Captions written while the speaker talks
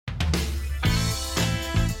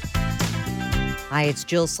Hi, it's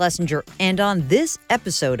Jill Schlesinger, and on this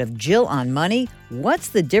episode of Jill on Money, what's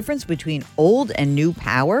the difference between old and new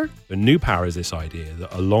power? The new power is this idea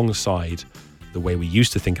that alongside the way we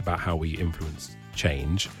used to think about how we influence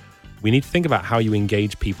change, we need to think about how you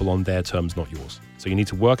engage people on their terms, not yours. So you need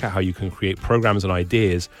to work out how you can create programs and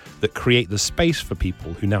ideas that create the space for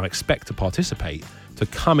people who now expect to participate to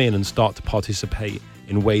come in and start to participate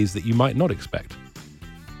in ways that you might not expect.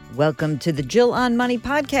 Welcome to the Jill on Money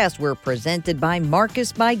podcast. We're presented by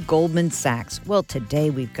Marcus by Goldman Sachs. Well, today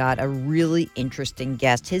we've got a really interesting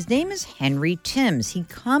guest. His name is Henry Timms. He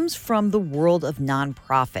comes from the world of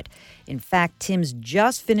nonprofit. In fact, Timms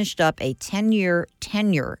just finished up a 10-year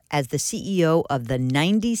tenure as the CEO of the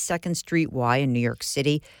 92nd Street Y in New York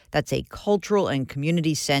City. That's a cultural and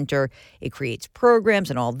community center. It creates programs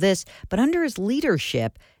and all this. But under his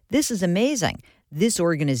leadership, this is amazing. This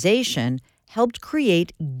organization helped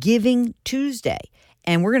create Giving Tuesday.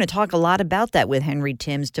 And we're going to talk a lot about that with Henry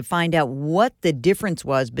Timms to find out what the difference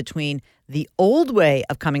was between the old way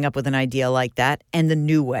of coming up with an idea like that and the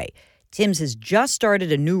new way. Timms has just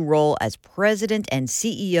started a new role as president and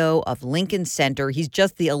CEO of Lincoln Center. He's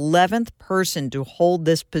just the 11th person to hold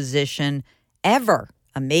this position ever.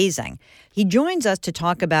 Amazing. He joins us to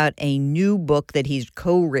talk about a new book that he's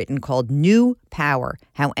co-written called New Power: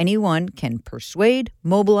 How Anyone Can Persuade,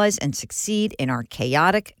 Mobilize, and Succeed in Our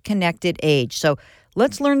Chaotic, Connected Age. So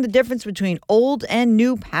let's learn the difference between old and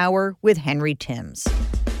new power with Henry Timms.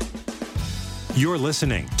 You're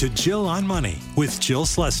listening to Jill on Money with Jill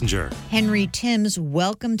Schlesinger. Henry Timms,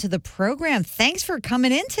 welcome to the program. Thanks for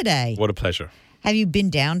coming in today. What a pleasure. Have you been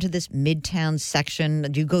down to this Midtown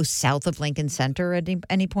section? Do you go south of Lincoln Center at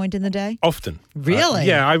any point in the day? Often. Really?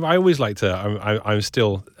 Yeah, I always like to. I'm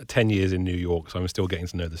still 10 years in New York, so I'm still getting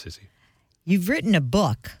to know the city. You've written a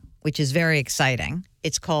book, which is very exciting.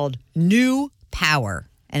 It's called New Power,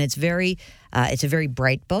 and it's a very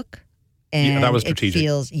bright book. And yeah, that was strategic. It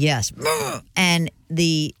feels, yes. And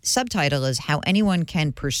the subtitle is How Anyone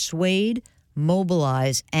Can Persuade,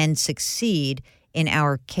 Mobilize, and Succeed in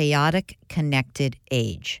Our Chaotic, Connected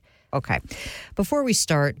Age. Okay. Before we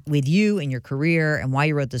start with you and your career and why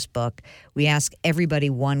you wrote this book, we ask everybody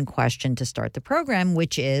one question to start the program,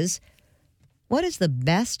 which is, what is the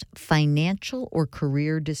best financial or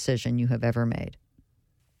career decision you have ever made?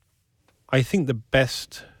 I think the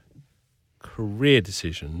best career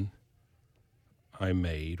decision I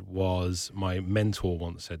made was one of my mentors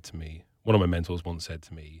once said to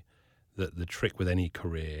me, that the trick with any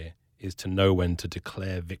career is to know when to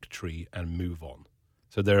declare victory and move on.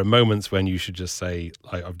 So there are moments when you should just say,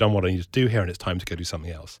 like, I've done what I need to do here and it's time to go do something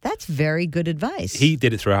else. That's very good advice. He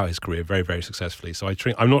did it throughout his career very, very successfully. So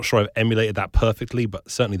I'm not sure I've emulated that perfectly, but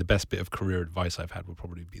certainly the best bit of career advice I've had would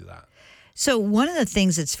probably be that. So one of the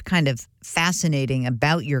things that's kind of fascinating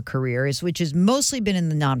about your career is, which has mostly been in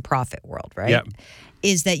the nonprofit world, right? Yeah.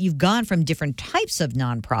 Is that you've gone from different types of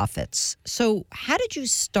nonprofits. So how did you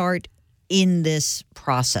start in this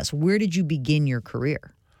process? Where did you begin your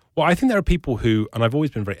career? Well, I think there are people who, and I've always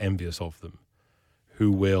been very envious of them,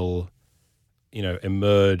 who will,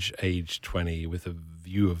 emerge age 20 with a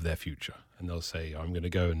view of their future. And they'll say, I'm going to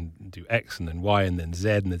go and do X and then Y and then Z,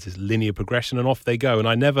 and there's this linear progression, and off they go. And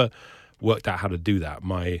I never worked out how to do that.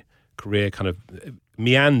 My career kind of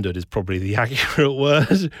meandered is probably the accurate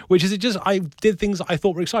word, which is I did things that I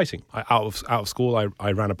thought were exciting. Out of school,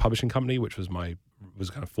 I ran a publishing company, which was a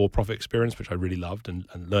kind of for-profit experience, which I really loved, and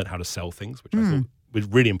learned how to sell things, which I thought was a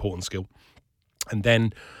really important skill. And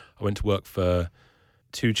then I went to work for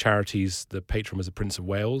two charities. The patron was the Prince of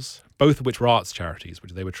Wales, both of which were arts charities,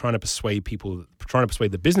 which they were trying to persuade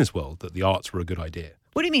the business world that the arts were a good idea.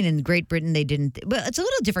 What do you mean in Great Britain they didn't? Well, it's a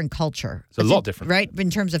little different culture. It's a lot different. Right, in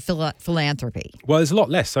terms of philanthropy. Well, there's a lot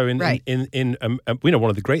less. So right. One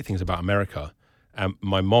of the great things about America,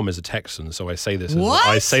 my mom is a Texan, so I say this. What?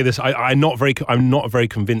 I'm not a very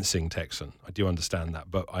convincing Texan. I do understand that,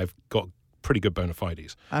 but I've got pretty good bona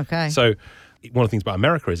fides. Okay. So one of the things about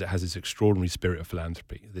America is it has this extraordinary spirit of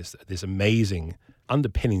philanthropy. This amazing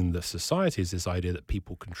underpinning the society is this idea that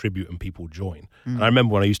people contribute and people join. And I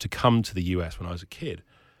remember when I used to come to the US when I was a kid,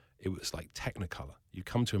 it was like Technicolor. You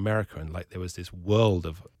come to America and like there was this world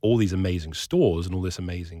of all these amazing stores and all this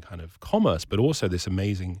amazing kind of commerce, but also this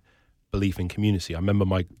amazing belief in community. I remember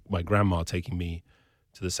my grandma taking me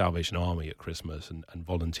to the Salvation Army at Christmas and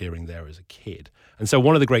volunteering there as a kid. And so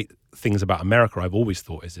one of the great things about America, I've always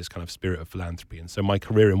thought, is this kind of spirit of philanthropy. And so my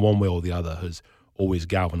career in one way or the other has always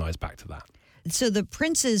galvanized back to that. So the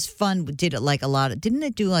Prince's Fund did it like a lot of, didn't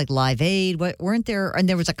it do like Live Aid? Weren't there, and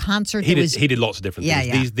there was a concert? He did lots of different things.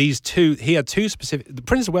 Yeah. These two, he had two specific, the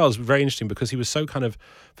Prince of Wales was very interesting because he was so kind of,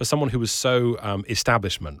 for someone who was so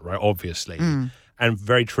establishment, right, obviously, and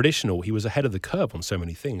very traditional. He was ahead of the curve on so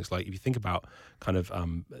many things. Like if you think about kind of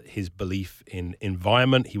his belief in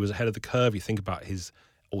environment, he was ahead of the curve. You think about his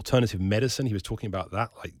alternative medicine, he was talking about that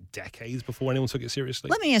like decades before anyone took it seriously.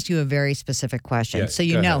 Let me ask you a very specific question. Yeah, so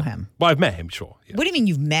you know him. Well, I've met him, sure. Yeah. What do you mean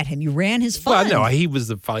you've met him? You ran his fund? Well, no, he was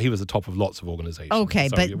the top of lots of organizations. Okay,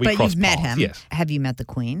 so but you've met paths, him. Yes. Have you met the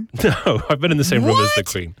Queen? No, I've been in the same room as the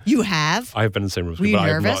Queen. You have? I have been in the same room as the Were Queen. you but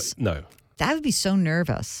I have nervous? No. That would be so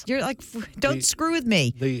nervous. You're like, don't screw with me.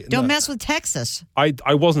 Don't mess with Texas.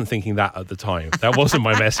 I wasn't thinking that at the time. That wasn't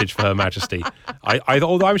my message for Her Majesty.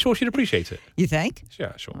 Although I'm sure she'd appreciate it. You think?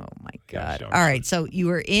 Yeah, sure. Oh, my Yeah, God. sure, All right, so you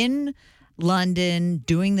were in London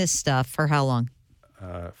doing this stuff for how long?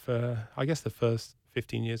 For, I guess, the first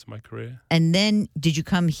 15 years of my career. And then did you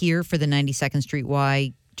come here for the 92nd Street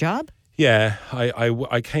Y job? Yeah,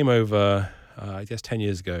 I came over, I guess 10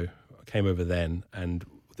 years ago. I came over then, and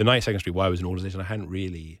the 92nd Street Y was an organization I hadn't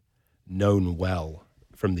really known well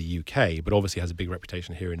from the UK, but obviously has a big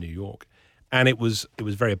reputation here in New York. And it was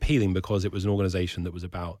very appealing because it was an organization that was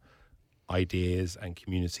about ideas and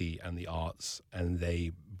community and the arts, and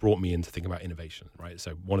they brought me in to think about innovation, right?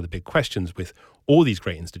 So one of the big questions with all these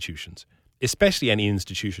great institutions, especially any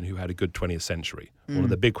institution who had a good 20th century, one of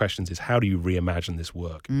the big questions is how do you reimagine this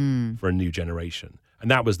work for a new generation? And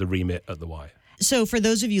that was the remit at the Y. So for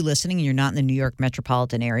those of you listening and you're not in the New York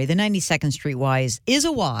metropolitan area, the 92nd Street Y is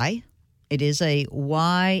a Y. It is a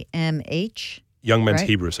YMH. Young Men's right?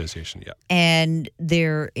 Hebrew Association, yeah. And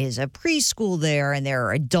there is a preschool there, and there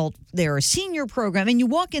are a senior program. And you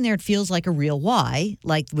walk in there, it feels like a real Y,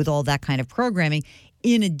 like with all that kind of programming.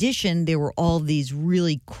 In addition, there were all these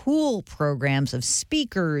really cool programs of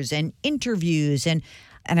speakers and interviews. And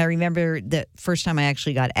I remember the first time I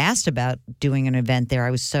actually got asked about doing an event there, I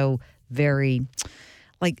was so very,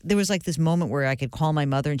 like, there was like this moment where I could call my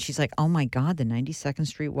mother and she's like, oh my God, the 92nd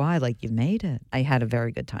Street Y, like, you made it. I had a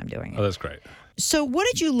very good time doing it. Oh, that's great. So what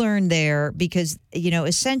did you learn there? Because,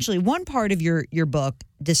 essentially one part of your book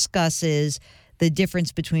discusses the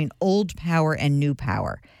difference between old power and new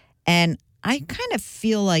power. And I kind of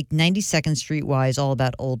feel like 92nd Street Y is all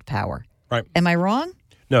about old power. Right. Am I wrong?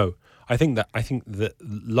 No, I think that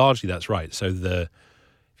largely that's right. So if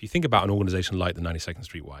you think about an organization like the 92nd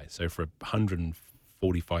Street Y, so for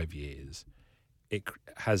 145 years, it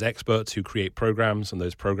has experts who create programs, and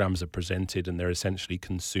those programs are presented and they're essentially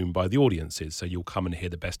consumed by the audiences. So you'll come and hear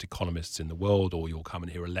the best economists in the world, or you'll come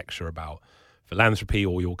and hear a lecture about philanthropy,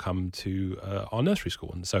 or you'll come to our nursery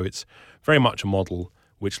school. And so it's very much a model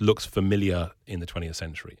which looks familiar in the 20th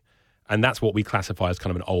century. And that's what we classify as kind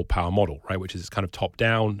of an old power model, right? Which is kind of top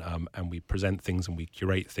down, and we present things and we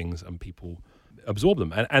curate things and people absorb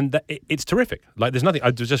them. And it's terrific. Like there's nothing,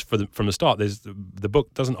 just from the start, the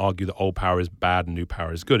book doesn't argue that old power is bad and new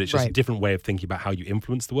power is good. It's just a different way of thinking about how you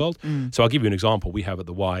influence the world. So I'll give you an example. We have at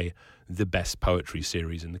the Y the best poetry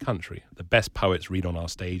series in the country. The best poets read on our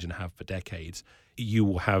stage and have for decades. You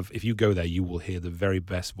will have, if you go there, you will hear the very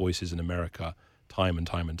best voices in America time and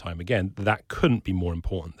time and time again. That couldn't be more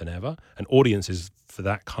important than ever. And audiences for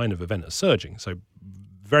that kind of event are surging. So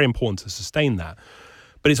very important to sustain that.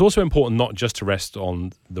 But it's also important not just to rest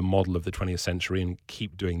on the model of the 20th century and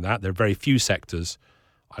keep doing that. There are very few sectors,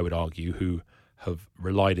 I would argue, who have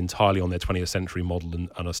relied entirely on their 20th century model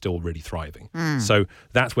and are still really thriving. So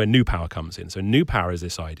that's where new power comes in. So new power is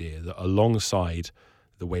this idea that alongside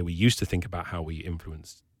the way we used to think about how we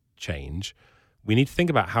influence change, we need to think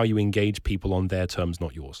about how you engage people on their terms,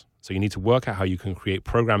 not yours. So you need to work out how you can create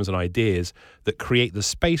programs and ideas that create the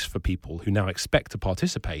space for people who now expect to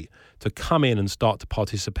participate to come in and start to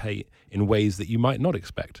participate in ways that you might not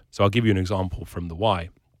expect. So I'll give you an example from the Y.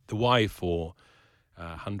 The Y for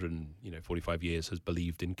 145 years has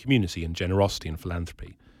believed in community and generosity and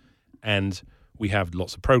philanthropy. And we have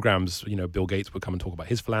lots of programs. Bill Gates would come and talk about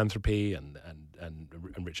his philanthropy, and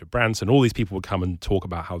Richard Branson. All these people would come and talk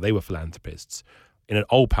about how they were philanthropists in an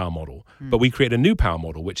old power model. But we created a new power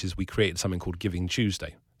model, which is we created something called Giving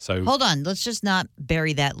Tuesday. So hold on, let's just not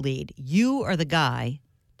bury that lead. You are the guy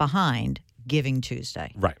behind Giving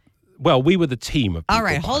Tuesday. Right. Well, we were the team of people. All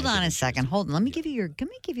right, hold on Giving a second. Tuesday. Hold on. Let me give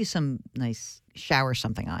you some nice shower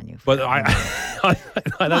something on you. But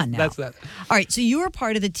that's that. All right, so you were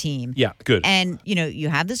part of the team. Yeah, good. And you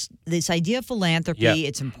have this idea of philanthropy. Yeah.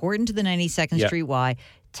 It's important to the 92nd Street Y.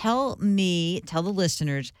 Tell the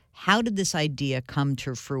listeners, how did this idea come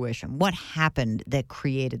to fruition? What happened that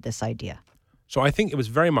created this idea? So I think it was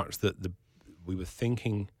very much that we were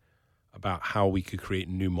thinking about how we could create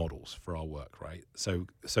new models for our work, right? So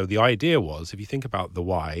the idea was, if you think about the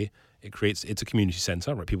Y, it's a community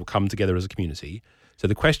center, right? People come together as a community. So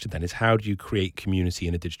the question then is, how do you create community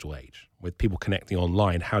in a digital age? with people connecting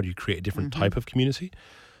online, how do you create a different type of community?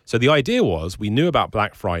 So the idea was we knew about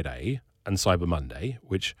Black Friday and Cyber Monday,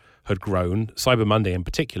 which had grown, Cyber Monday in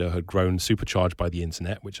particular had grown supercharged by the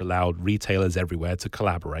internet, which allowed retailers everywhere to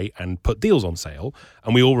collaborate and put deals on sale.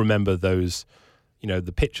 And we all remember those,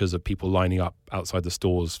 the pictures of people lining up outside the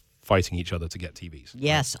stores fighting each other to get TVs.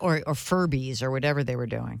 Yes, right? or Furbies or whatever they were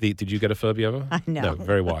doing. Did you get a Furby ever? No. No,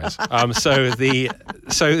 very wise. So we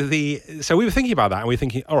were thinking about that, and we were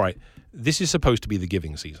thinking, all right, this is supposed to be the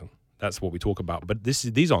giving season. That's what we talk about. But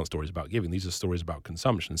these aren't stories about giving. These are stories about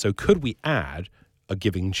consumption. So could we add a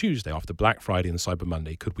Giving Tuesday after Black Friday and Cyber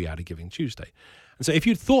Monday? Could we add a Giving Tuesday? And so if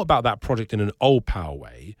you'd thought about that project in an old power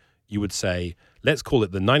way, you would say, let's call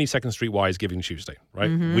it the 92nd Street Y's Giving Tuesday, right?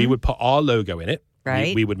 We would put our logo in it.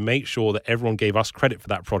 Right. We would make sure that everyone gave us credit for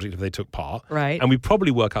that project if they took part. Right. And we'd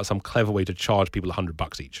probably work out some clever way to charge people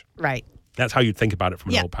 $100 each. Right. That's how you'd think about it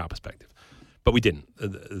from an old power perspective. But we didn't.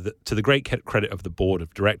 To the great credit of the board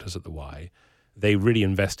of directors at the Y, they really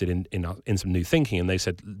invested in some new thinking, and they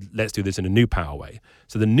said, let's do this in a new power way.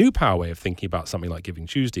 So the new power way of thinking about something like Giving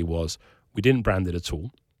Tuesday was we didn't brand it at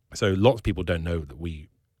all. So lots of people don't know that we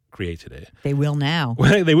created it. They will now.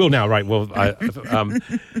 Well, they will now, right? Well,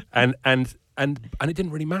 and it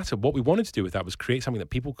didn't really matter. What we wanted to do with that was create something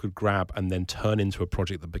that people could grab and then turn into a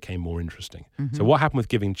project that became more interesting. So what happened with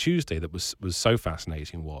Giving Tuesday that was so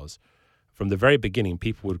fascinating was, from the very beginning,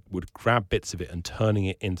 people would grab bits of it and turning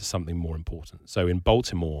it into something more important. So in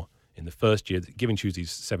Baltimore, in the first year, Giving Tuesday's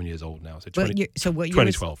 7 years old now. So what year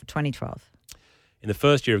 2012. 2012. In the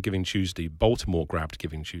first year of Giving Tuesday, Baltimore grabbed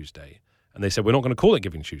Giving Tuesday, and they said, we're not going to call it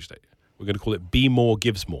Giving Tuesday. We're going to call it Be More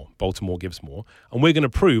Gives More. Baltimore gives more. And we're going to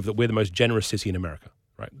prove that we're the most generous city in America.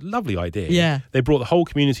 Right? Lovely idea. Yeah. They brought the whole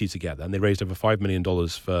community together, and they raised over $5 million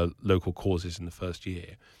for local causes in the first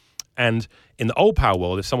year. And in the old power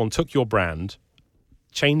world, if someone took your brand,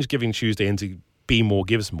 changed Giving Tuesday into Be More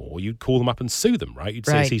Gives More, you'd call them up and sue them, right? You'd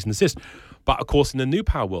say cease and desist. But of course, in the new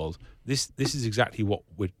power world, this is exactly what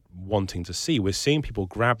we're wanting to see. We're seeing people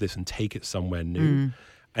grab this and take it somewhere new.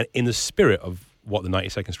 And in the spirit of what the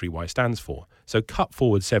 92nd Street Y stands for. So cut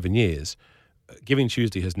forward 7 years, Giving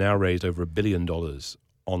Tuesday has now raised over $1 billion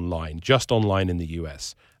online, just online in the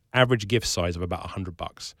US. Average gift size of about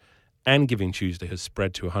 $100. And Giving Tuesday has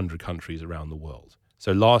spread to 100 countries around the world.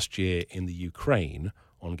 So last year in the Ukraine,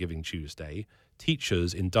 on Giving Tuesday,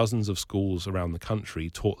 teachers in dozens of schools around the country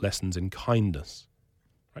taught lessons in kindness.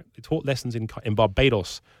 Right? They taught lessons in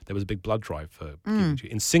Barbados. There was a big blood drive for Giving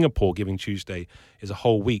Tuesday. In Singapore, Giving Tuesday is a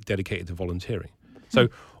whole week dedicated to volunteering. So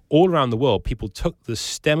all around the world, people took the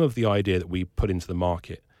stem of the idea that we put into the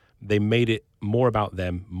market. They made it more about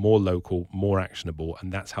them, more local, more actionable,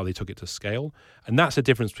 and that's how they took it to scale. And that's the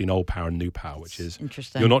difference between old power and new power, which is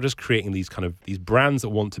you're not just creating these brands that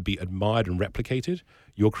want to be admired and replicated.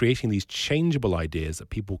 You're creating these changeable ideas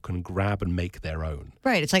that people can grab and make their own.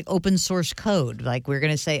 Right. It's like open source code. Like we're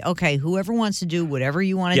going to say, okay, whoever wants to do whatever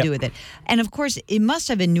you want to do with it. And of course, it must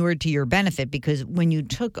have inured to your benefit because when you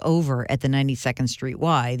took over at the 92nd Street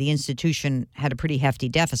Y, the institution had a pretty hefty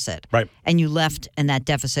deficit. Right. And you left and that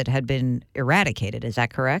deficit had been eradicated. Is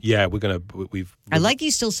that correct? Yeah, I like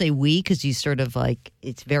you still say we because you sort of like,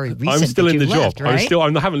 it's very recent. I'm still in the left, job. Right?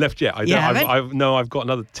 I haven't left yet. I've got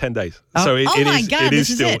another 10 days. Oh, So it is God, it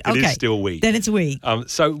is still it. Okay. It is still we. Then it's we.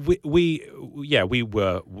 So we've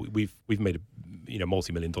made a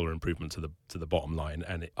multi-million-dollar improvement to the bottom line,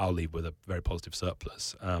 and I'll leave with a very positive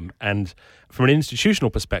surplus. And from an institutional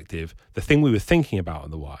perspective, the thing we were thinking about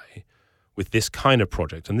in the Y with this kind of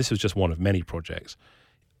project, and this was just one of many projects,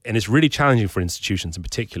 and it's really challenging for institutions in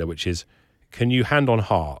particular, which is, can you hand on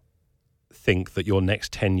heart think that your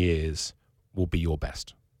next 10 years will be your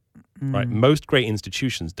best? Right? Most great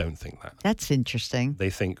institutions don't think that. That's interesting. They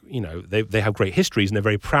think, they have great histories and they're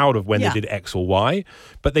very proud of when they did X or Y,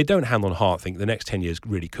 but they don't hand on heart think the next 10 years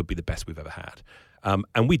really could be the best we've ever had.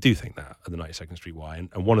 And we do think that at the 92nd Street Y.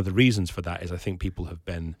 And one of the reasons for that is I think people have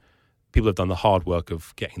done the hard work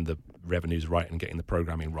of getting the revenues right and getting the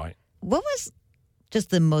programming right. What was just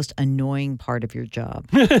the most annoying part of your job?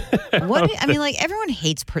 Everyone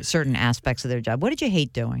hates certain aspects of their job. What did you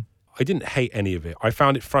hate doing? I didn't hate any of it. I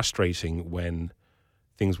found it frustrating when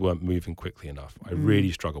things weren't moving quickly enough. I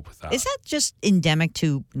really struggled with that. Is that just endemic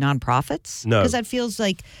to nonprofits? No. Because that feels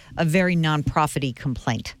like a very nonprofit-y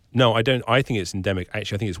complaint. No, I don't. I think it's endemic.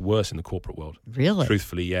 Actually, I think it's worse in the corporate world. Really?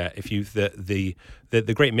 Truthfully, yeah. If you the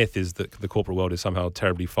great myth is that the corporate world is somehow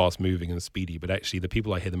terribly fast-moving and speedy, but actually the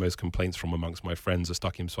people I hear the most complaints from amongst my friends are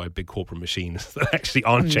stuck inside big corporate machines that actually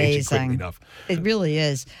aren't changing quickly enough. It really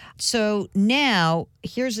is. So now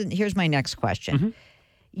here's my next question.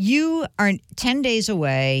 You are 10 days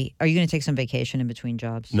away. Are you going to take some vacation in between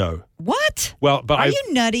jobs? No. What? Well, but are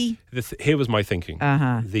you nutty? Here was my thinking.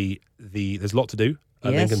 Uh-huh. There's a lot to do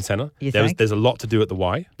at Yes. Lincoln Center. You think? There's a lot to do at the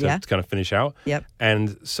Y to kind of finish out. Yep.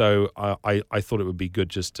 And so I thought it would be good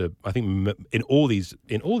just to, I think in all these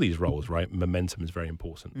roles, right, momentum is very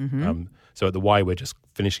important. Mm-hmm. So at the Y, we're just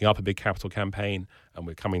finishing up a big capital campaign, and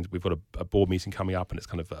we've got a board meeting coming up, and it's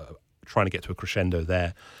kind of trying to get to a crescendo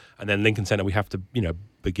there. And then Lincoln Center, we have to,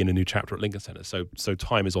 begin a new chapter at Lincoln Center. So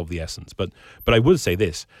time is of the essence. But I would say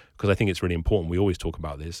this, because I think it's really important. We always talk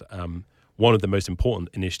about this. One of the most important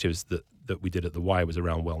initiatives that we did at the Y was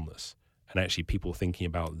around wellness, and actually people thinking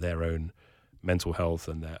about their own mental health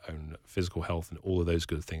and their own physical health and all of those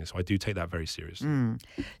good things. So I do take that very seriously.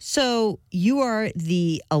 So you are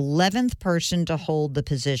the 11th person to hold the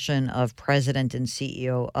position of president and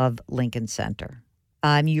CEO of Lincoln Center.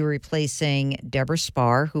 You're replacing Deborah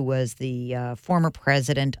Spar, who was the former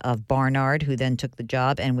president of Barnard, who then took the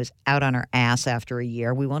job and was out on her ass after a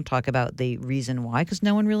year. We won't talk about the reason why, because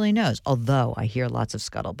no one really knows, although I hear lots of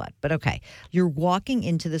scuttlebutt. But okay, you're walking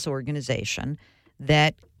into this organization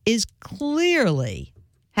that is clearly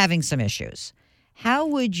having some issues. How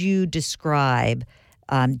would you describe,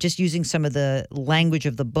 just using some of the language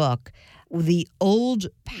of the book, the old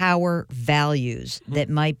power values that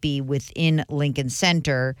might be within Lincoln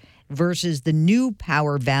Center versus the new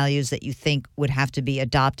power values that you think would have to be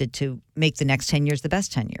adopted to make the next 10 years the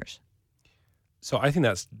best 10 years? So I think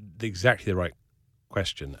that's exactly the right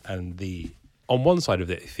question. And on one side of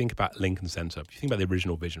it, if you think about Lincoln Center, if you think about the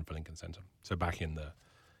original vision for Lincoln Center, so back in the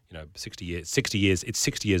 60 years, it's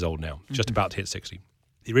 60 years old now, just about to hit 60.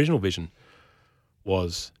 The original vision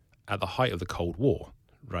was at the height of the Cold War.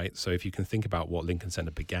 Right, so if you can think about what Lincoln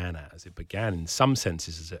Center began as, it began in some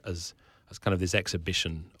senses as kind of this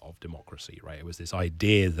exhibition of democracy. Right, it was this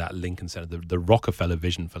idea that Lincoln Center, the Rockefeller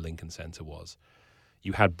vision for Lincoln Center was,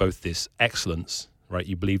 you had both this excellence, right?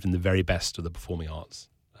 You believed in the very best of the performing arts,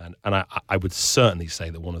 and I would certainly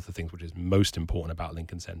say that one of the things which is most important about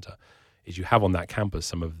Lincoln Center is you have on that campus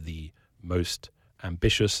some of the most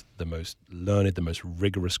ambitious, the most learned, the most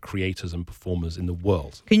rigorous creators and performers in the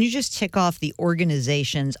world. Can you just tick off the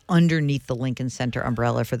organizations underneath the Lincoln Center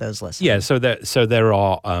umbrella for those listeners? Yeah, so there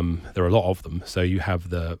are a lot of them. So you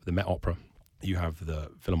have the Met Opera, you have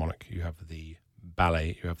the Philharmonic, you have the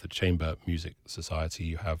ballet, you have the Chamber Music Society,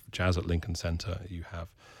 you have Jazz at Lincoln Center, you have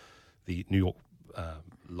the New York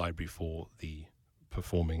Library for the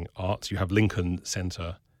Performing Arts, you have Lincoln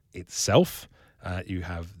Center itself. You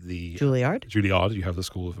have the Juilliard. You have the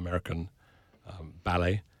School of American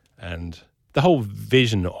Ballet, and the whole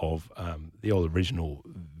vision of the old original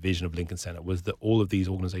vision of Lincoln Center was that all of these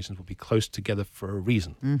organizations would be close together for a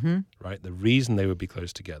reason, right? The reason they would be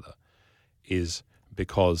close together is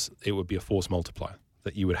because it would be a force multiplier.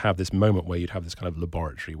 That you would have this moment where you'd have this kind of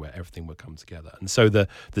laboratory where everything would come together. And so the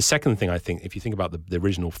second thing, I think, if you think about the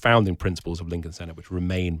original founding principles of Lincoln Center, which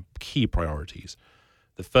remain key priorities.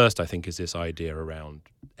 The first, I think, is this idea around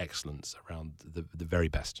excellence, around the very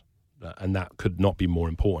best. And that could not be more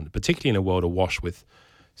important, particularly in a world awash with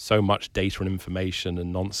so much data and information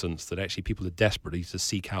and nonsense that actually people are desperately to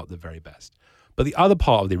seek out the very best. But the other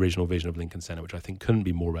part of the original vision of Lincoln Center, which I think couldn't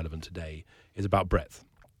be more relevant today, is about breadth.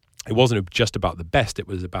 It wasn't just about the best, it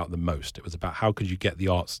was about the most. It was about how could you get the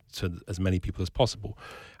arts to as many people as possible.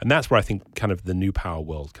 And that's where I think kind of the new power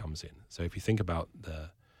world comes in. So if you think about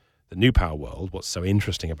the new power world, what's so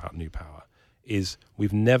interesting about new power is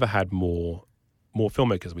we've never had more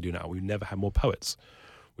filmmakers than we do now. We've never had more poets.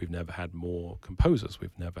 We've never had more composers.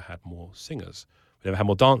 We've never had more singers. We've never had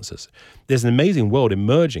more dancers. There's an amazing world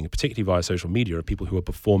emerging, particularly via social media, of people who are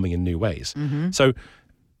performing in new ways. So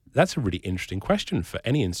that's a really interesting question for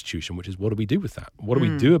any institution, which is what do we do with that? What do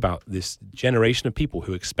we do about this generation of people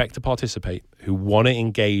who expect to participate, who want to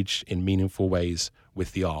engage in meaningful ways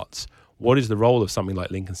with the arts? What is the role of something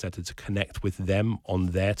like Lincoln Center to connect with them on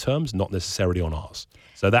their terms, not necessarily on ours?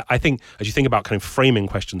 So that, I think, as you think about kind of framing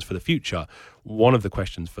questions for the future, one of the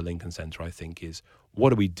questions for Lincoln Center, I think, is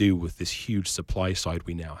what do we do with this huge supply side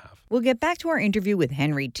we now have? We'll get back to our interview with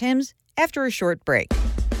Henry Timms after a short break.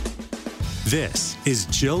 This is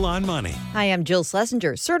Jill on Money. Hi, I'm Jill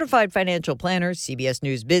Schlesinger, certified financial planner, CBS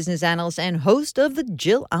News business analyst, and host of the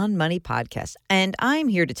Jill on Money podcast. And I'm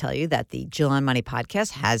here to tell you that the Jill on Money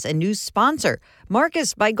podcast has a new sponsor,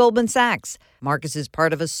 Marcus by Goldman Sachs. Marcus is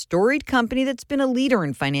part of a storied company that's been a leader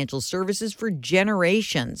in financial services for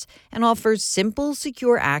generations and offers simple,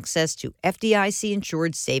 secure access to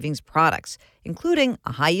FDIC-insured savings products, including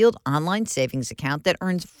a high-yield online savings account that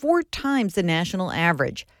earns 4 times the national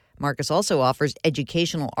average. Marcus also offers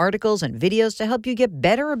educational articles and videos to help you get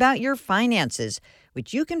better about your finances,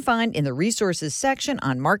 which you can find in the resources section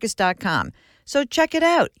on Marcus.com. So check it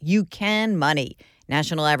out. You can money.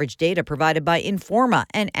 National average data provided by Informa,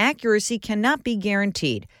 and accuracy cannot be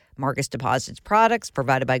guaranteed. Marcus deposits products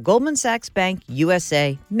provided by Goldman Sachs Bank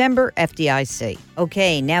USA, member FDIC.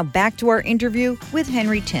 Okay, now back to our interview with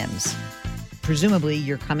Henry Timms. Presumably,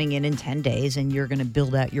 you're coming in 10 days and you're going to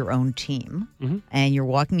build out your own team. Mm-hmm. And you're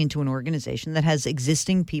walking into an organization that has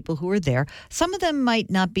existing people who are there. Some of them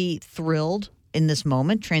might not be thrilled in this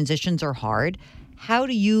moment. Transitions are hard. How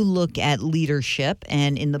do you look at leadership?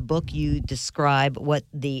 And in the book, you describe what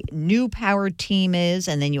the new power team is,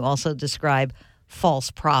 and then you also describe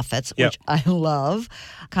false prophets, which I love.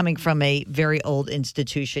 Coming from a very old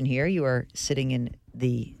institution here, you are sitting in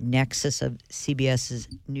the nexus of CBS's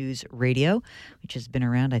News Radio, which has been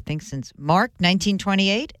around, I think, since Mark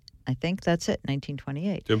 1928. I think that's it,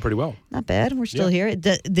 1928. Doing pretty well. Not bad. We're still here.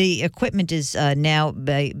 The equipment is now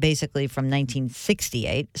basically from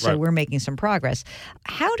 1968, so we're making some progress.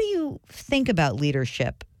 How do you think about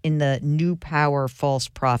leadership in the new power, false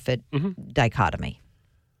prophet dichotomy?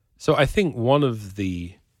 So I think one of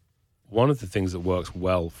the things that works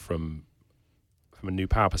well from a new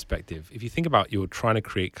power perspective, if you think about you're trying to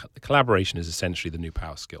create collaboration is essentially the new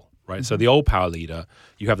power skill, right? Mm-hmm. So the old power leader,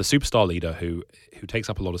 you have the superstar leader who takes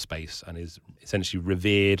up a lot of space and is essentially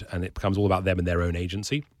revered, and it becomes all about them and their own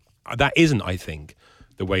agency. That isn't, I think,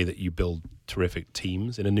 the way that you build terrific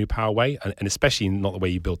teams in a new power way, and especially not the way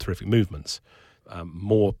you build terrific movements.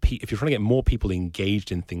 If you're trying to get more people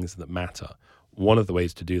engaged in things that matter, one of the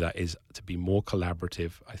ways to do that is to be more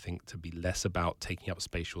collaborative, I think, to be less about taking up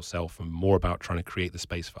space yourself and more about trying to create the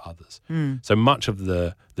space for others. So much of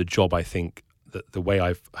the job, I think, that the way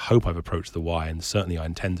I hope I've approached the Y, and certainly I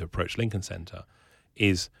intend to approach Lincoln Center,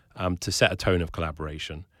 is to set a tone of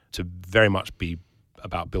collaboration, to very much be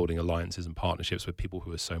about building alliances and partnerships with people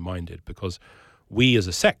who are so minded, because we as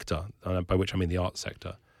a sector, by which I mean the arts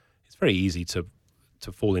sector, it's very easy to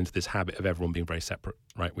fall into this habit of everyone being very separate,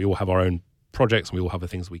 right? We all have our own projects and we all have the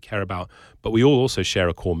things we care about, but we all also share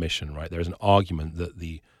a core mission, right? There is an argument that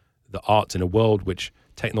the arts, in a world which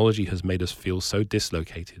technology has made us feel so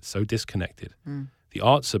dislocated, so disconnected, the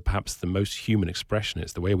arts are perhaps the most human expression.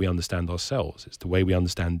 It's the way we understand ourselves. It's the way we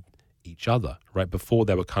understand each other, right? Before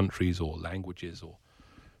there were countries or languages or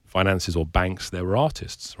finances or banks, there were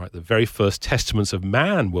artists, right? The very first testaments of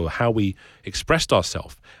man were how we expressed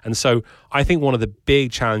ourselves. And so I think one of the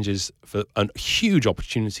big challenges and huge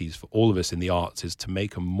opportunities for all of us in the arts is to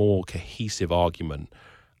make a more cohesive argument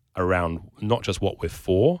around not just what we're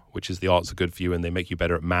for, which is the arts are good for you and they make you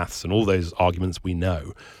better at maths and all those arguments we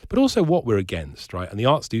know, but also what we're against, right? And the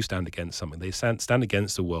arts do stand against something. They stand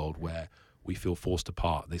against a world where we feel forced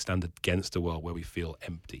apart. They stand against a world where we feel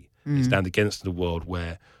empty. They stand against a world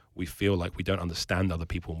where we feel like we don't understand other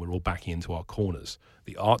people and we're all backing into our corners.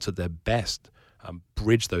 The arts at their best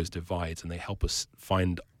bridge those divides, and they help us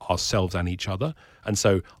find ourselves and each other. And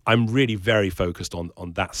so I'm really very focused on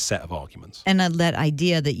that set of arguments. And that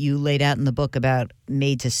idea that you laid out in the book about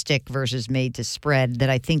made to stick versus made to spread, that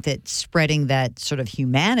I think that spreading that sort of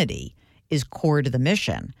humanity is core to the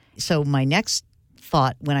mission. So my next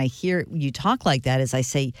thought when I hear you talk like that is I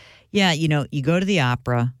say, yeah, you know, you go to the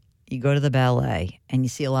opera, you go to the ballet, and you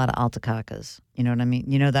see a lot of alticacas. You know what I mean?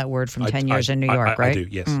 You know that word from 10 years in New York, right? I do,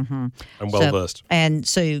 yes. Mm-hmm. I'm well-versed. And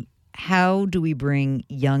so how do we bring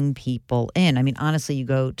young people in? I mean, honestly, you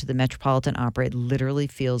go to the Metropolitan Opera, it literally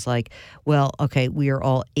feels like, well, okay, we are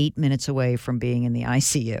all 8 minutes away from being in the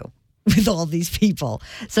ICU with all these people.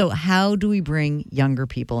 So how do we bring younger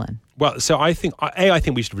people in? Well, so I think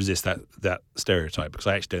we should resist that stereotype, because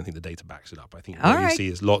I actually don't think the data backs it up. I think what you see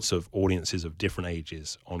is lots of audiences of different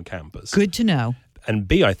ages on campus. Good to know. And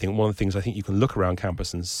B, I think one of the things I think you can look around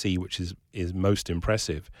campus and see, which is most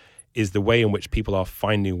impressive, is the way in which people are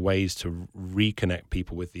finding ways to reconnect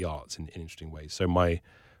people with the arts in interesting ways. So my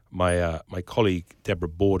colleague Deborah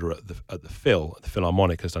Border at the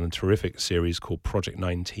Philharmonic has done a terrific series called Project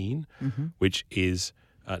 19, which is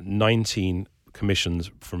 19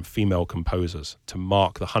 commissions from female composers to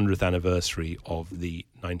mark the 100th anniversary of the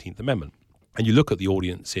 19th Amendment. And you look at the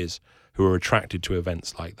audiences who are attracted to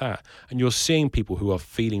events like that, and you're seeing people who are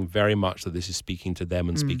feeling very much that this is speaking to them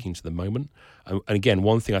and speaking to the moment. And again,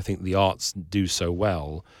 one thing I think the arts do so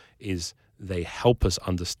well is they help us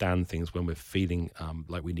understand things when we're feeling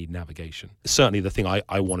like we need navigation. Certainly the thing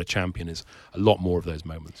I want to champion is a lot more of those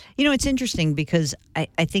moments. You know, it's interesting because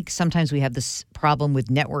I think sometimes we have this problem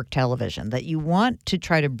with network television, that you want to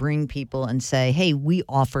try to bring people and say, hey, we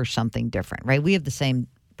offer something different, right? We have the same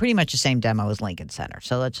pretty much the same demo as Lincoln Center.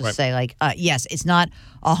 So let's just Right. say, like, yes, it's not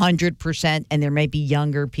 100%, and there may be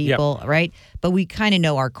younger people, right? But we kind of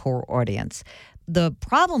know our core audience. The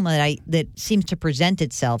problem that seems to present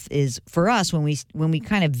itself is for us when we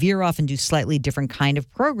kind of veer off and do slightly different kind of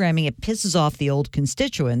programming, it pisses off the old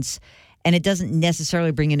constituents, and it doesn't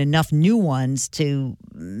necessarily bring in enough new ones to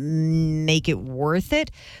make it worth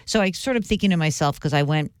it. So I sort of thinking to myself, because I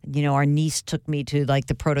went, our niece took me to like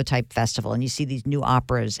the Prototype Festival, and you see these new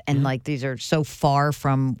operas, and like these are so far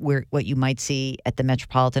from what you might see at the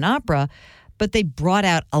Metropolitan Opera, but they brought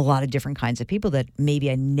out a lot of different kinds of people that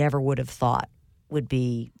maybe I never would have thought would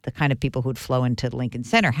be the kind of people who'd flow into Lincoln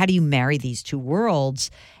Center. How do you marry these two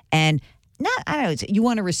worlds? And I don't know, you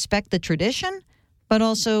want to respect the tradition, but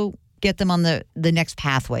also get them on the next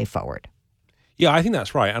pathway forward. Yeah, I think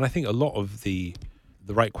that's right. And I think a lot of the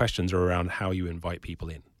right questions are around how you invite people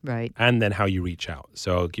in. Right. And then how you reach out.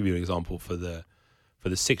 So I'll give you an example for the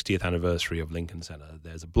 60th anniversary of Lincoln Center.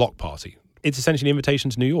 There's a block party. It's essentially an invitation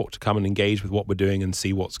to New York to come and engage with what we're doing and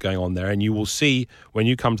see what's going on there. And you will see, when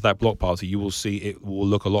you come to that block party, you will see it will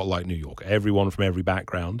look a lot like New York. Everyone from every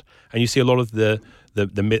background. And you see a lot of the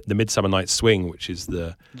Midsummer Night's Swing, which is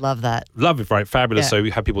Love that. Love it, right? Fabulous. Yeah. So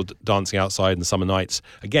you have people dancing outside in the summer nights.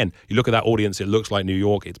 Again, you look at that audience, it looks like New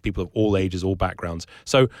York. It's people of all ages, all backgrounds.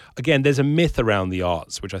 So again, there's a myth around the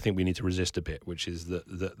arts, which I think we need to resist a bit, which is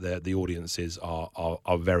that the audiences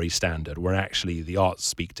are very standard, where actually the arts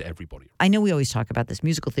speak to everybody. I know we always talk about this,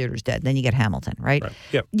 musical theater is dead. Then you get Hamilton, right?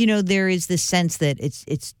 Yeah. There is this sense that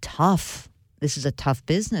it's tough. This is a tough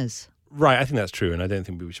business. Right, I think that's true, and I don't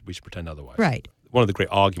think we should pretend otherwise. Right. One of the great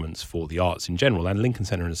arguments for the arts in general, and Lincoln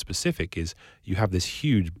Center in specific, is you have this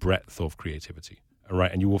huge breadth of creativity, all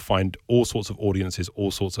right? And you will find all sorts of audiences,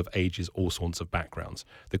 all sorts of ages, all sorts of backgrounds.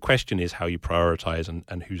 The question is how you prioritize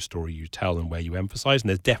and whose story you tell and where you emphasize, and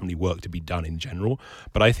there's definitely work to be done in general.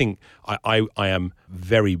 But I think I am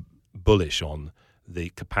very bullish on the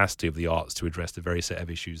capacity of the arts to address the very set of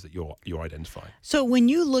issues that you're identifying. So when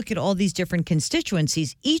you look at all these different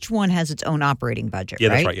constituencies, each one has its own operating budget, Yeah,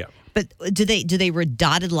 right? that's right, yeah. But do they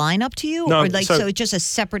dotted line up to you? No, Or so it's just a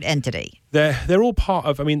separate entity? They're all part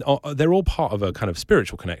of, they're all part of a kind of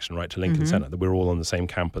spiritual connection, right, to Lincoln Center, that we're all on the same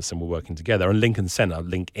campus and we're working together. And Lincoln Center,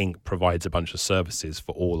 Link Inc., provides a bunch of services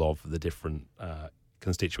for all of the different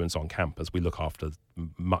constituents on campus. We look after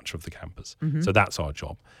much of the campus. So that's our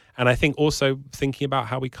job. And I think also thinking about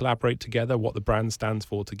how we collaborate together, what the brand stands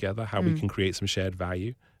for together, how we can create some shared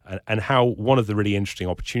value, and how one of the really interesting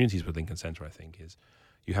opportunities with Lincoln Center, I think, is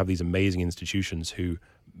you have these amazing institutions who,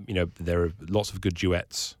 there are lots of good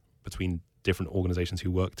duets between different organizations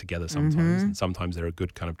who work together sometimes, and sometimes there are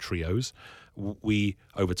good kind of trios. We,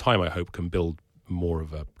 over time, I hope, can build more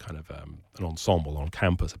of a kind of an ensemble on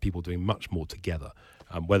campus of people doing much more together,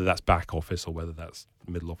 whether that's back office or whether that's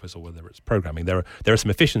middle office or whether it's programming. There are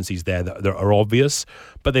some efficiencies there that are obvious,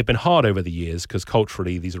 but they've been hard over the years because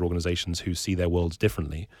culturally these are organizations who see their worlds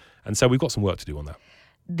differently. And so we've got some work to do on that.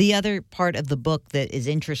 The other part of the book that is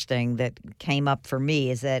interesting that came up for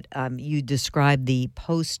me is that you describe the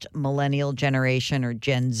post-millennial generation, or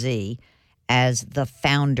Gen Z, as the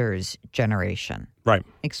founders' generation. Right.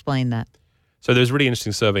 Explain that. So there's a really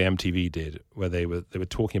interesting survey MTV did where they were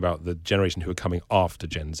talking about the generation who are coming after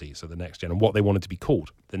Gen Z, so the next gen, and what they wanted to be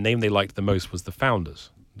called. The name they liked the most was the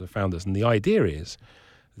founders. And the idea is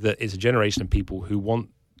that it's a generation of people who want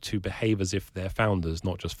to behave as if they're founders,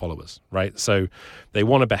 not just followers, right? So they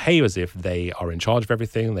want to behave as if they are in charge of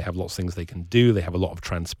everything. They have lots of things they can do. They have a lot of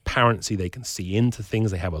transparency. They can see into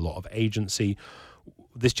things. They have a lot of agency.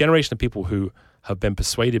 This generation of people who have been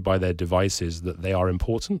persuaded by their devices that they are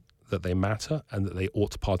important, that they matter, and that they ought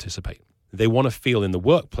to participate. They want to feel in the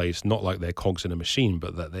workplace not like they're cogs in a machine,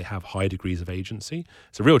 but that they have high degrees of agency.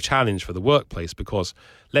 It's a real challenge for the workplace because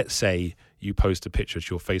let's say you post a picture to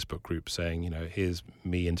your Facebook group saying, here's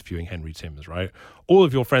me interviewing Henry Timms, right? All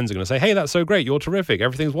of your friends are going to say, hey, that's so great. You're terrific.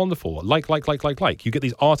 Everything's wonderful. Like. You get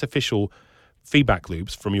these artificial feedback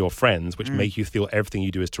loops from your friends, which make you feel everything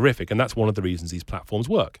you do is terrific. And that's one of the reasons these platforms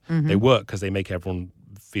work. They work because they make everyone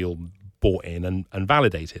feel bought in and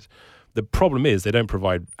validated. The problem is they don't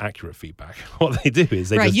provide accurate feedback. What they do is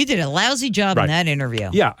they you did a lousy job in that interview.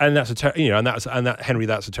 Yeah, and that's Henry,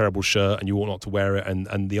 that's a terrible shirt, and you ought not to wear it.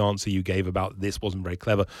 And the answer you gave about this wasn't very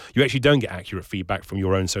clever. You actually don't get accurate feedback from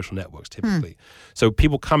your own social networks typically. So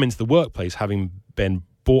people come into the workplace having been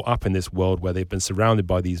brought up in this world where they've been surrounded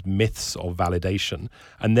by these myths of validation,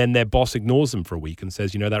 and then their boss ignores them for a week and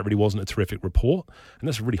says, that really wasn't a terrific report, and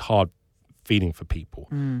that's a really hard feeling for people.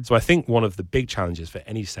 So I think one of the big challenges for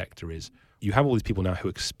any sector is you have all these people now who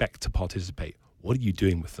expect to participate. What are you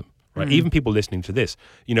doing with them? right? Even people listening to this,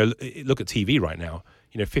 look at TV right now.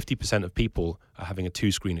 50% of people are having a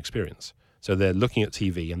 2-screen experience. So they're looking at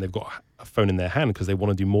TV and they've got a phone in their hand because they want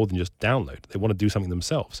to do more than just download. They want to do something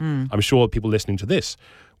themselves. I'm sure people listening to this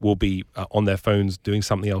will be on their phones doing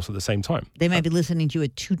something else at the same time. They might be listening to you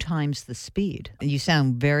at 2 times the speed. You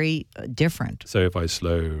sound very different. So if I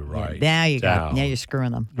slow right now you down. got. Now you're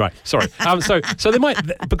screwing them. Right. Sorry. So they might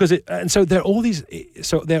because so there are all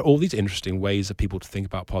these interesting ways of people to think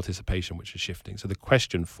about participation, which is shifting. So the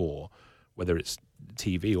question for whether it's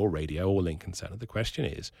TV or radio or Lincoln Center, the question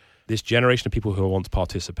is, this generation of people who want to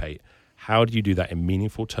participate, how do you do that in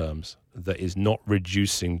meaningful terms that is not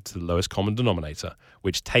reducing to the lowest common denominator,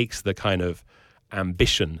 which takes the kind of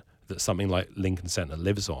ambition that something like Lincoln Center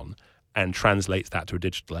lives on and translates that to a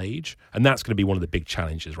digital age? And that's going to be one of the big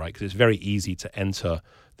challenges, right? Because it's very easy to enter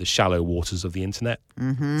the shallow waters of the internet.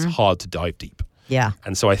 It's hard to dive deep. Yeah.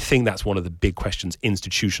 And so I think that's one of the big questions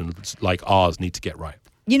institutions like ours need to get right.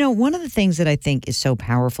 One of the things that I think is so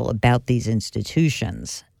powerful about these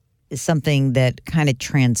institutions is something that kind of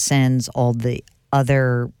transcends all the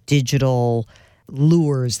other digital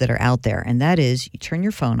lures that are out there. And that is you turn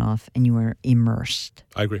your phone off and you are immersed.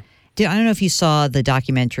 I agree. I don't know if you saw the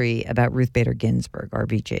documentary about Ruth Bader Ginsburg,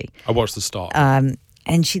 RBG. I watched the start. And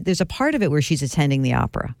there's a part of it where she's attending the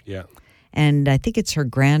opera. Yeah. And I think it's her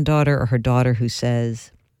granddaughter or her daughter who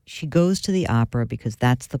says she goes to the opera because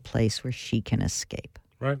that's the place where she can escape.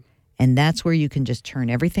 Right. And that's where you can just turn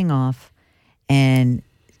everything off and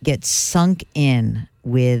get sunk in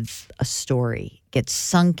with a story, get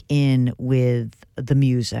sunk in with the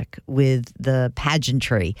music, with the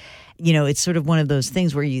pageantry. It's sort of one of those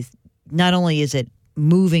things where you not only is it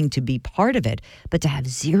moving to be part of it, but to have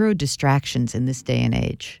zero distractions in this day and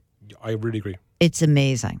age. I really agree. It's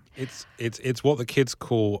amazing. It's what the kids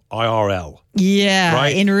call IRL. Yeah,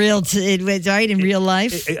 right? In real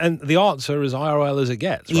life. And the arts are as IRL as it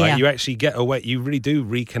gets, right? Yeah. You actually get away. You really do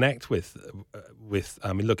reconnect with.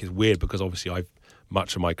 I mean, look, it's weird because obviously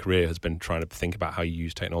much of my career has been trying to think about how you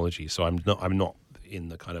use technology. So I'm not in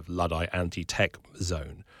the kind of Luddite anti-tech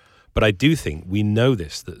zone. But I do think we know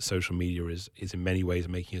that social media is in many ways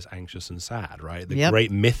making us anxious and sad, right? The great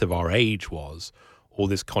myth of our age was all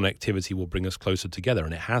this connectivity will bring us closer together,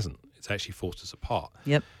 and it hasn't. It's actually forced us apart.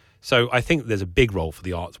 Yep. So I think there's a big role for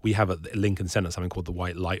the arts. We have at Lincoln Center something called the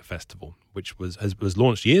White Light Festival, which was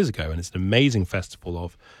launched years ago, and it's an amazing festival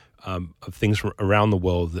of things from around the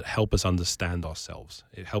world that help us understand ourselves.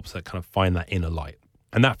 It helps us kind of find that inner light.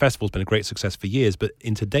 And that festival's been a great success for years, but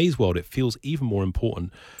in today's world, it feels even more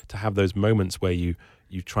important to have those moments where you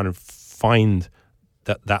try to find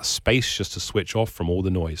that space just to switch off from all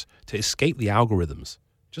the noise, to escape the algorithms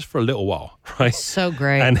just for a little while, right? So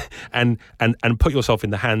great. And put yourself in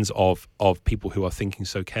the hands of people who are thinking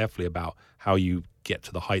so carefully about how you get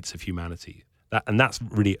to the heights of humanity. That's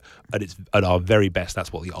really, at our very best,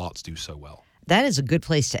 that's what the arts do so well. That is a good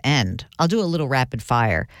place to end. I'll do a little rapid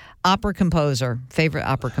fire. Opera composer, favorite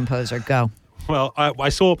opera composer, go. Well, I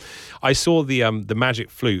saw the Magic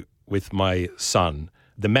Flute with my son.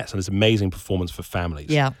 The Mets had this amazing performance for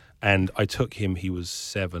families. Yeah. And I took him, he was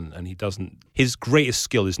 7, and his greatest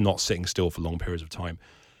skill is not sitting still for long periods of time.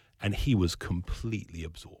 And he was completely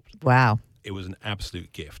absorbed. Wow. It was an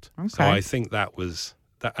absolute gift. Okay. So I think that was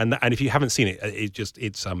that, and if you haven't seen it,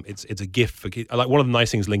 it's a gift for kids. Like, one of the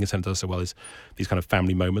nice things Lincoln Center does so well is these kind of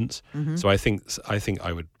family moments. Mm-hmm. So I think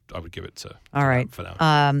I would give it to all right for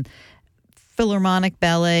now. Philharmonic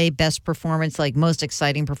Ballet, best performance, like most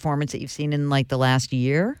exciting performance that you've seen in like the last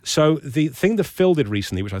year? So the thing the Phil did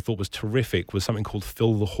recently, which I thought was terrific, was something called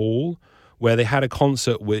Fill the Hall, where they had a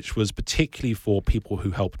concert which was particularly for people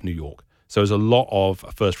who helped New York. So there's a lot of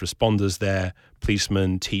first responders there,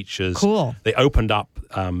 policemen, teachers. Cool. They opened up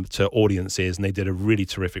to audiences, and they did a really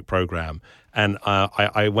terrific program. And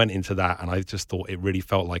I went into that, and I just thought it really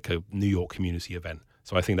felt like a New York community event.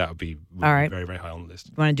 So I think that would be very, very high on the list.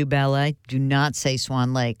 You want to do ballet? Do not say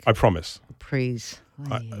Swan Lake. I promise. Please.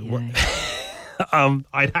 I'd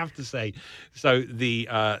have to say, so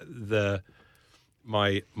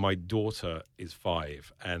my daughter is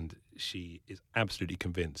 5, and she is absolutely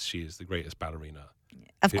convinced she is the greatest ballerina.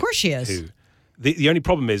 Of course she is. The only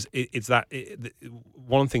problem is it's that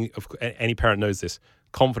one thing, any parent knows this,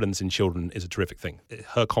 confidence in children is a terrific thing.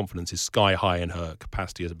 Her confidence is sky high in her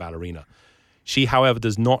capacity as a ballerina. She, however,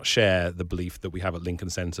 does not share the belief that we have at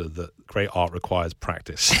Lincoln Center that great art requires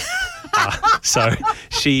practice. So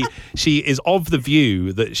she is of the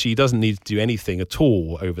view that she doesn't need to do anything at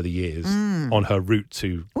all over the years on her route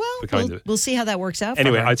to we'll see how that works out.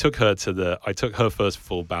 Anyway, for her. I took her first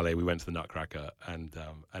full ballet. We went to the Nutcracker, and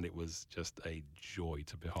it was just a joy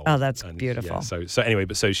to behold. Oh, that's and, beautiful. Yeah, so anyway,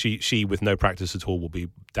 she with no practice at all will be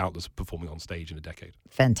doubtless performing on stage in a decade.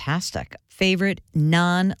 Fantastic. Favorite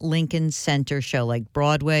non-Lincoln Center show, like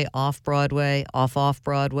Broadway, off-Broadway,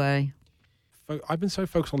 off-Broadway? I've been so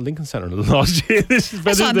focused on Lincoln Center in the last year. I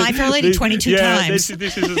saw My Fair Lady 22 times.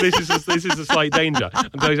 This is a slight danger. I'm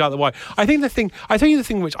going out the way. I think the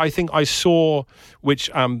thing which I think I saw, which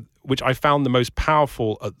I found the most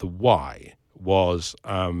powerful at the Y was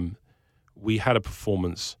we had a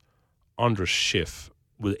performance under a shift.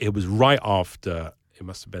 It was right after. It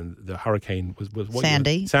must have been the hurricane. Was what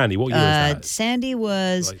Sandy? Year? Sandy. What year was that? Sandy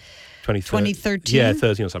was. Like 2013? Yeah,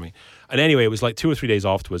 13 or something. And anyway, it was like 2 or 3 days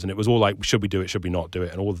afterwards, and it was all like, should we do it, should we not do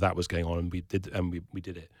it? And all of that was going on, and we did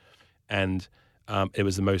it. And it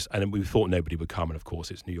was the most, and we thought nobody would come, and of course,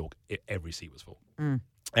 it's New York. Every seat was full.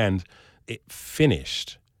 And it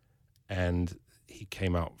finished, and he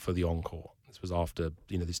came out for the encore. This was after,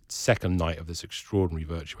 this second night of this extraordinary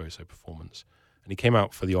virtuoso performance. And he came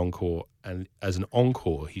out for the encore, and as an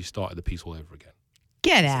encore, he started the piece all over again.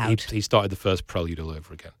 Get out. He started the first prelude all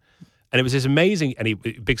over again. And it was this amazing, and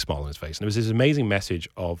big smile on his face, and it was this amazing message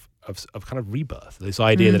of kind of rebirth. This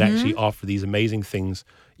idea that actually after these amazing things,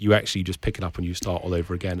 you actually just pick it up and you start all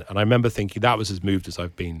over again. And I remember thinking that was as moved as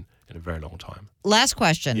I've been in a very long time. Last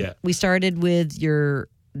question. Yeah. We started with your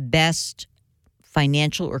best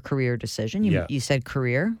financial or career decision. You said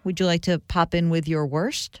career. Would you like to pop in with your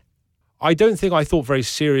worst? I don't think I thought very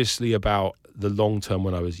seriously about the long term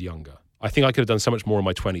when I was younger. I think I could have done so much more in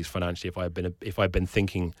my 20s financially if I had been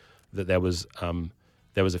thinking that there was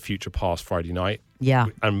a future past Friday night. Yeah.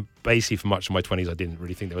 And basically for much of my 20s, I didn't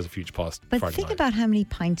really think there was a future past Friday night. But think about how many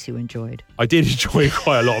pints you enjoyed. I did enjoy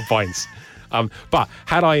quite a lot of pints. But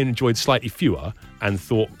had I enjoyed slightly fewer and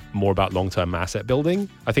thought more about long-term asset building,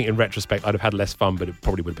 I think in retrospect, I'd have had less fun, but it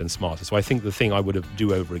probably would have been smarter. So I think the thing I would have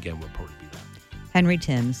do over again would probably be that. Henry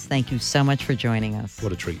Timms, thank you so much for joining us.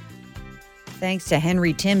 What a treat. Thanks to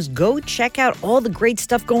Henry Timms. Go check out all the great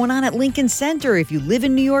stuff going on at Lincoln Center. If you live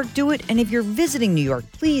in New York, do it. And if you're visiting New York,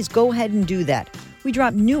 please go ahead and do that. We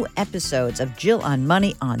drop new episodes of Jill on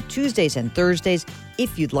Money on Tuesdays and Thursdays.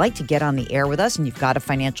 If you'd like to get on the air with us and you've got a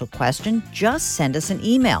financial question, just send us an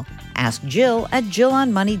email. Ask Jill at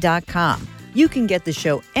JillOnMoney.com. You can get the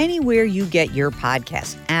show anywhere you get your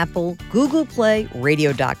podcasts. Apple, Google Play,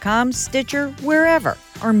 Radio.com, Stitcher, wherever.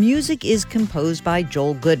 Our music is composed by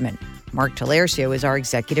Joel Goodman. Mark Talercio is our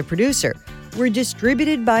executive producer. We're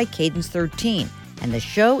distributed by Cadence 13, and the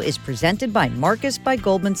show is presented by Marcus by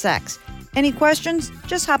Goldman Sachs. Any questions?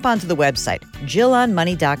 Just hop onto the website,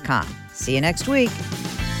 JillOnMoney.com. See you next week.